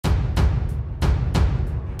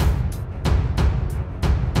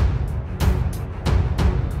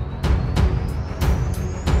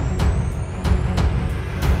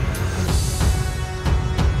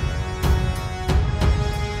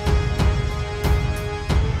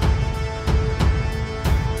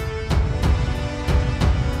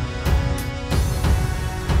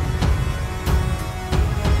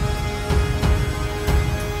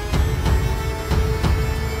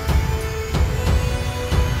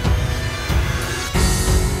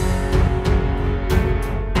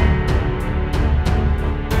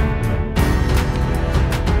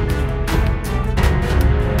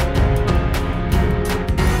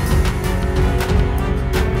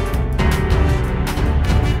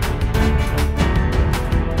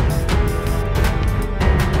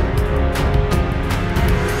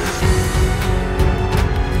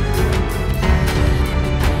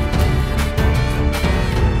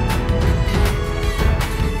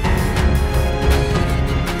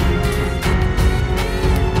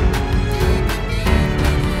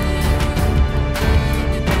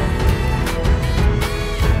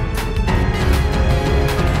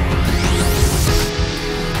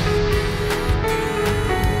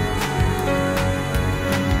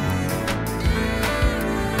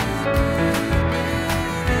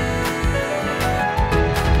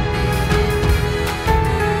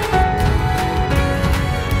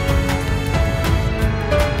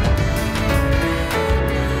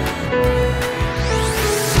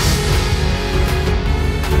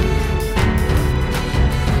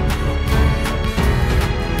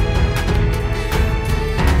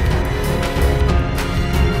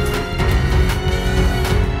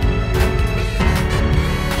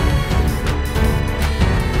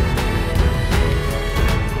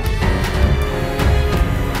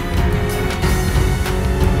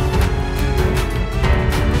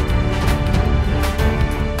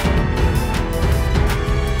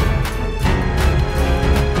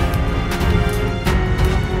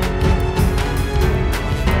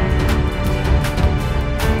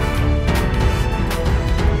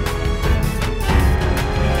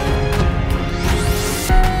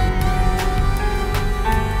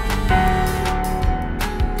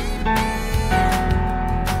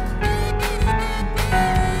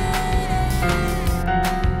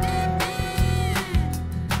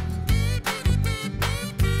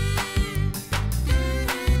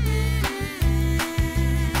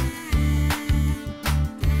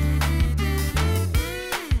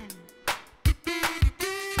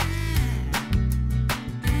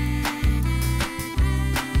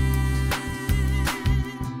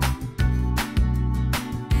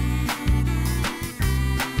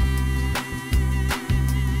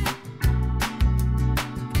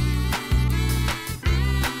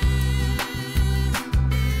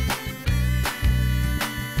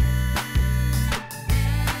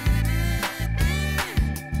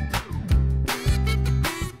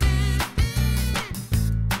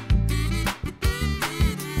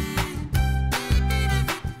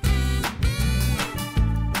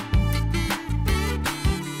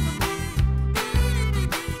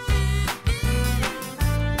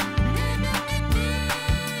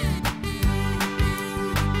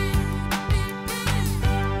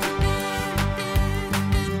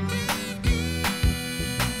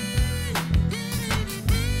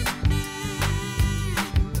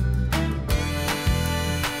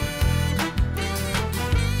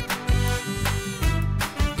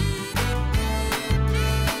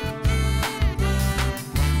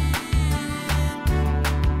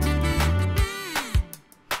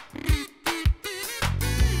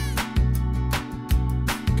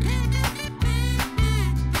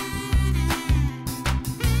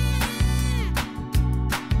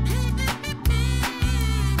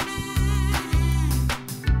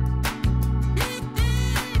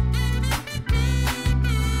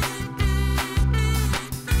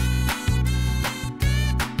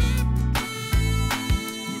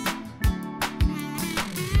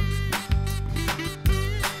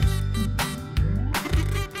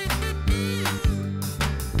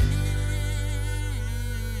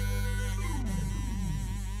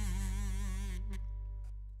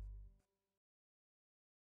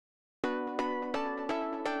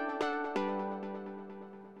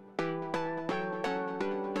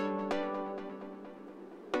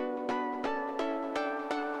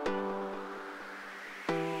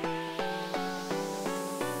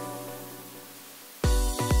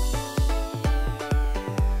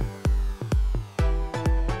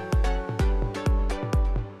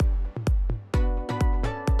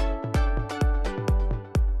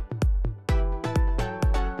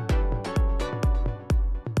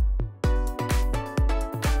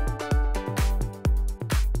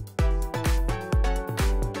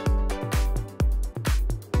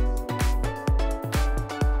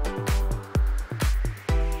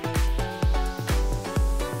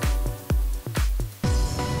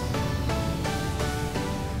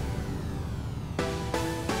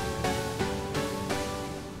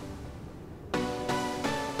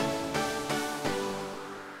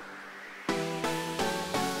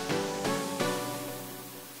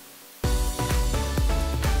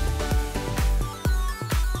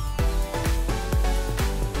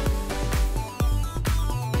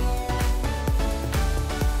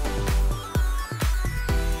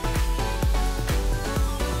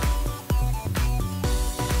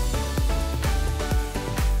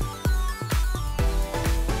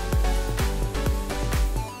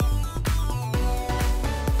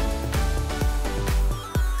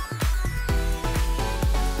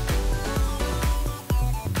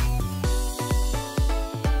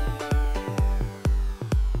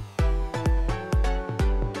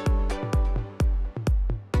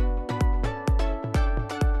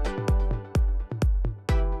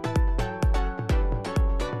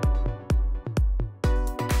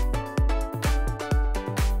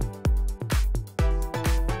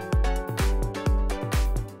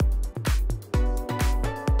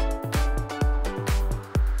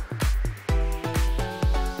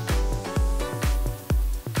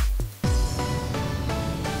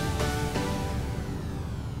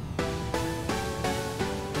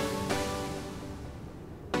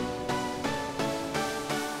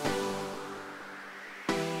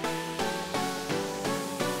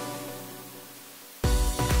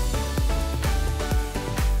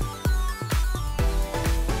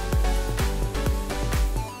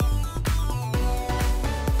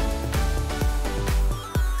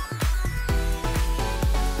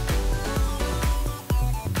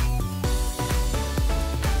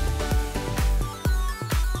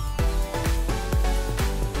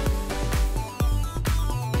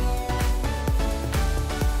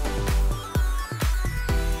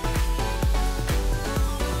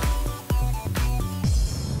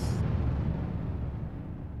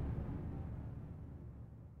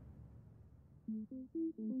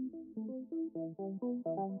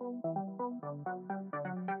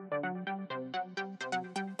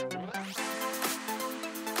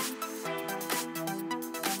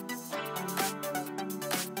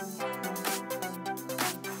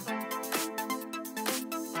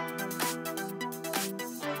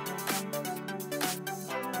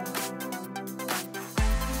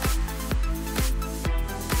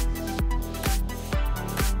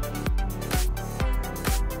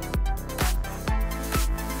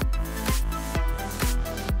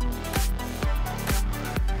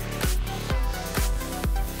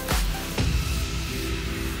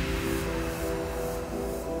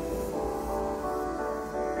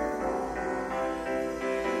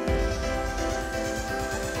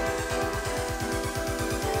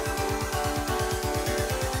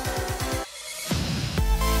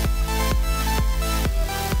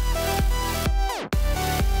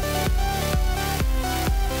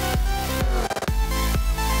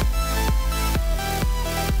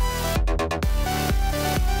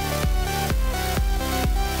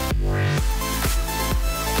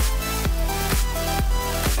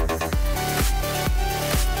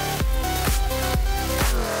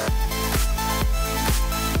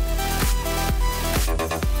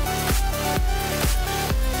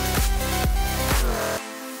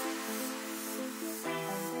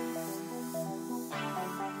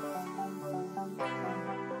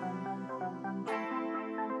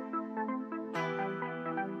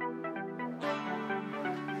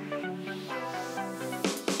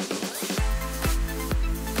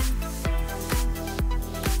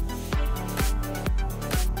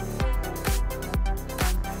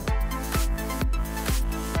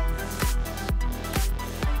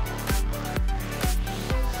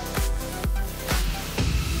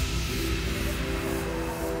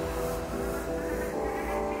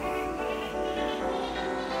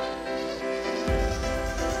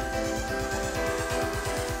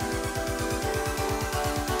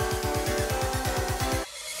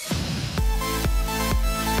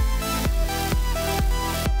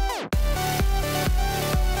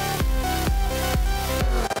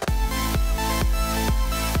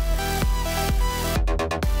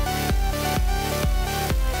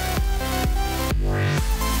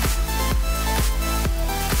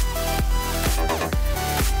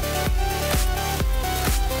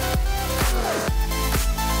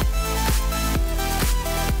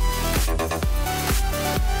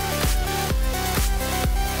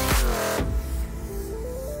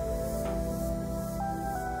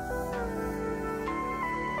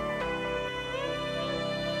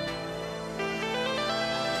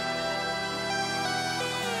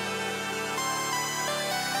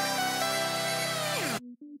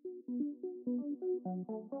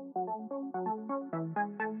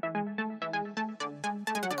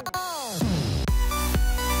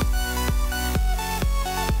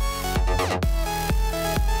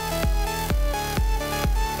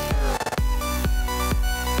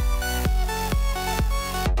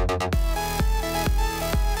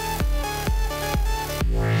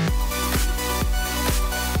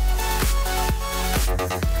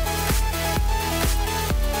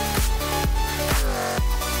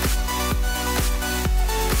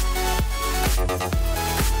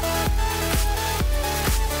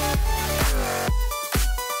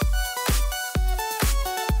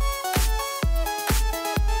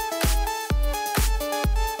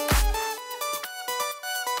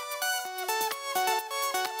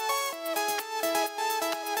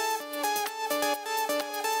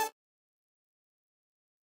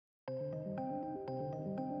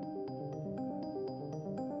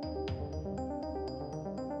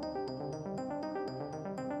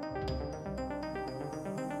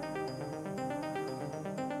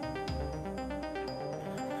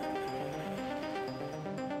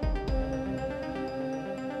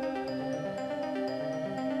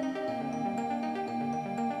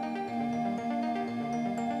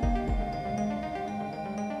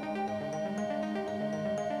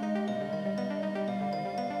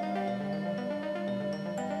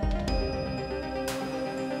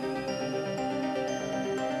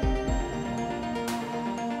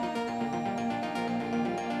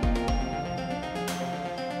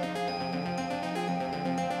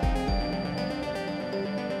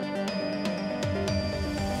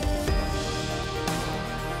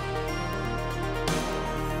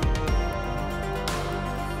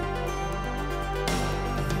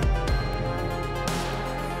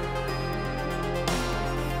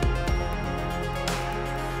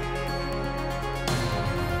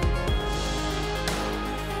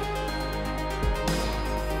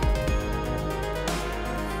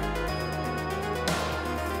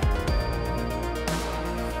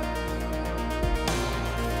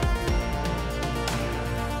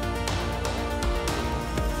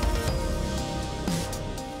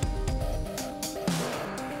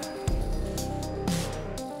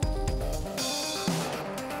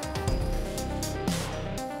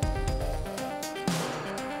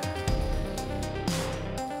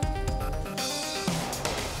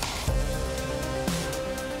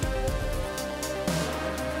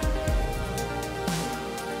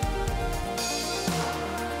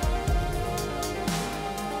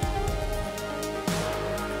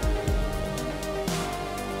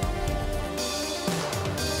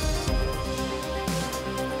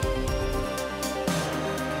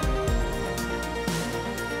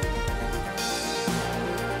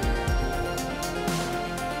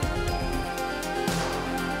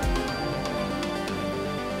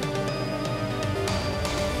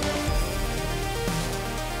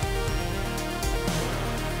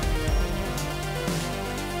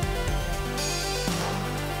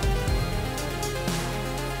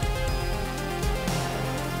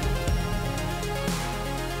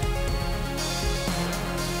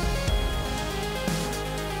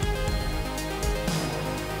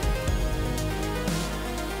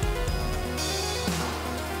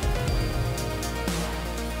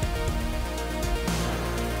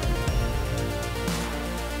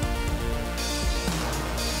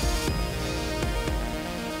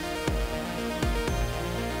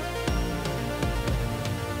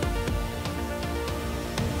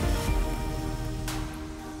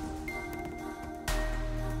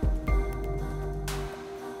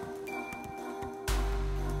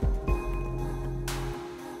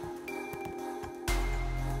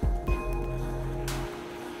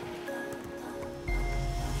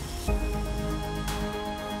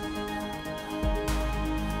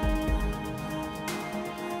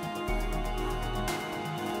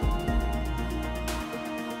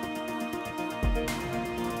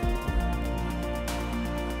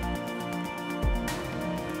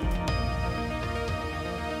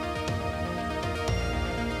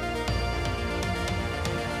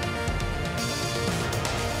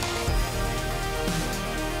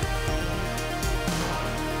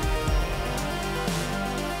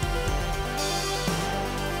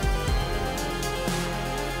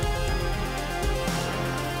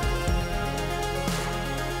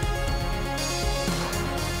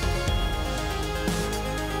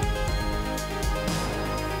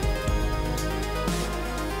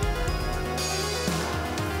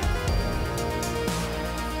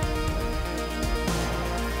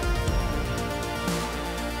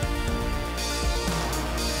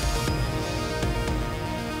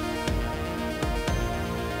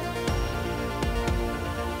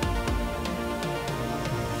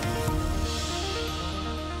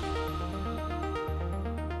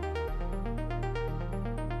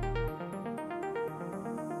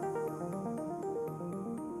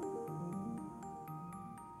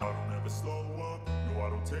slow up, no I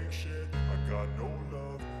don't take shit. I got no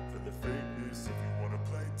love for the fakeness. If you wanna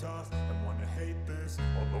play tough and wanna hate this,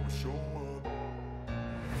 I'll always show up.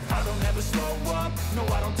 I don't ever slow up, no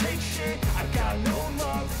I don't take shit. I got no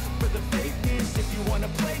love for the fakeness. If you wanna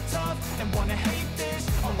play tough and wanna hate this,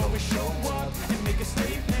 I'll always show up and make a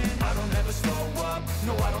statement. I don't ever slow up,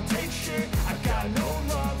 no I don't take shit. I got no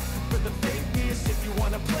love for the fakeness. If you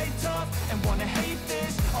wanna play tough and wanna hate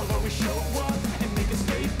this, I'll always show up and make a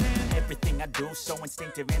statement. Everything I do so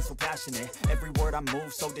instinctive and so passionate. Every word I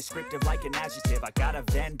move so descriptive like an adjective. I got a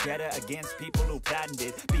vendetta against people who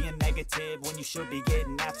patented being negative when you should be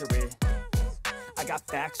getting after it. I got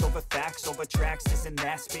facts over tracks, this and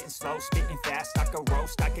that. Spitting slow, spitting fast, I could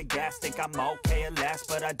roast, I could gas. Think I'm okay at last,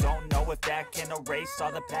 but I don't know if that can erase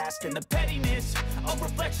all the past. And the pettiness, a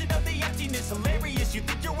reflection of the emptiness. Hilarious, you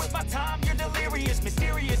think you're worth my time, you're delirious.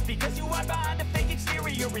 Mysterious, because you hide behind a fake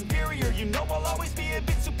exterior. Inferior, you know I'll always be a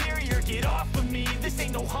bit superior. Get off of me, this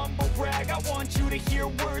ain't no humble brag. I want you to hear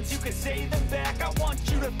words, you can say them back. I want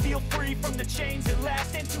you to feel free from the chains at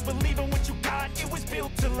last, and to believe in what you got, it was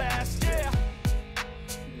built to last, yeah.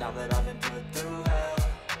 Now that I've been put through hell,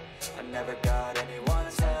 I never got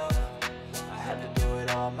anyone's help. I had to do it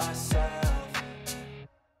all myself.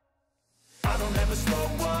 I don't ever slow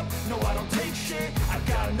up, no I don't take shit. I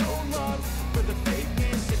got no love for the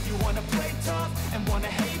fakeness. If you wanna play tough and wanna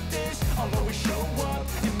hate this, I'll always show up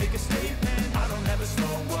and make a statement. I don't ever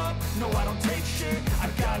slow up, no I don't take shit. I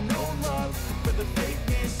got no love for the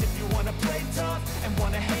fakeness. If you wanna play tough and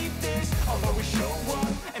wanna hate this, I'll always show up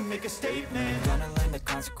and make a statement. Gonna learn the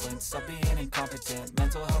consequence of being incompetent.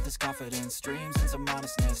 Mental health is confidence, dreams and some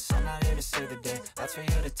honestness. I'm not here to save the day, that's for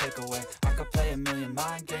you to take away. I could play a million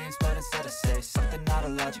mind games, but instead I say something not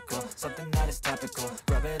illogical, something that is topical.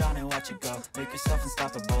 Rub it on and watch it go, make yourself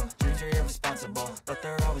unstoppable. Dreams are irresponsible, but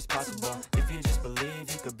they're always possible. If you just believe,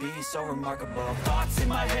 you could be so remarkable. Thoughts in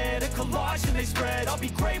my head, a collage and they spread. I'll be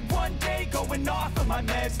great one day, going off of my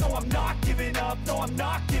meds. No, I'm not giving up, no, I'm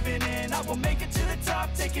not giving in. I will make it to the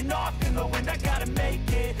top, taking off in the wind. I gotta make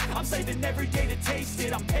it, I'm saving every day to taste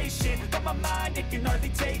it. I'm patient, but my mind, it can hardly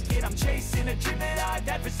take it. I'm chasing a dream that I've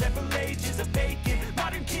had for several ages. A vacant,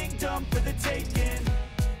 modern kingdom for the taking.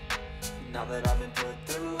 Now that I've been put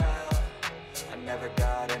through hell, I never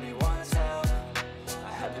got anyone's help.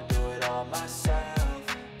 I had to do it all myself.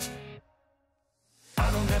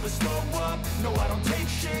 I don't ever slow up, no I don't take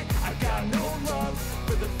shit. I got no love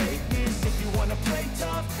for the fakeness. If you wanna play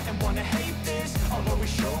tough and wanna hate this, I'll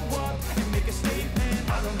always show up and make a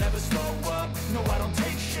statement. I don't ever slow up, no I don't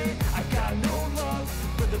take shit. I got no love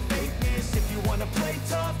for the fakeness. If you wanna play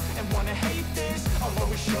tough and wanna hate this, I'll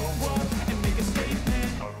always show up and make a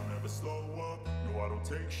statement. I don't ever slow up, no I don't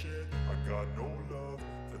take shit. I got no love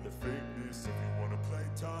for the fakeness. If you wanna play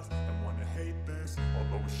tough and wanna hate this,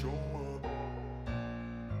 I'll always show up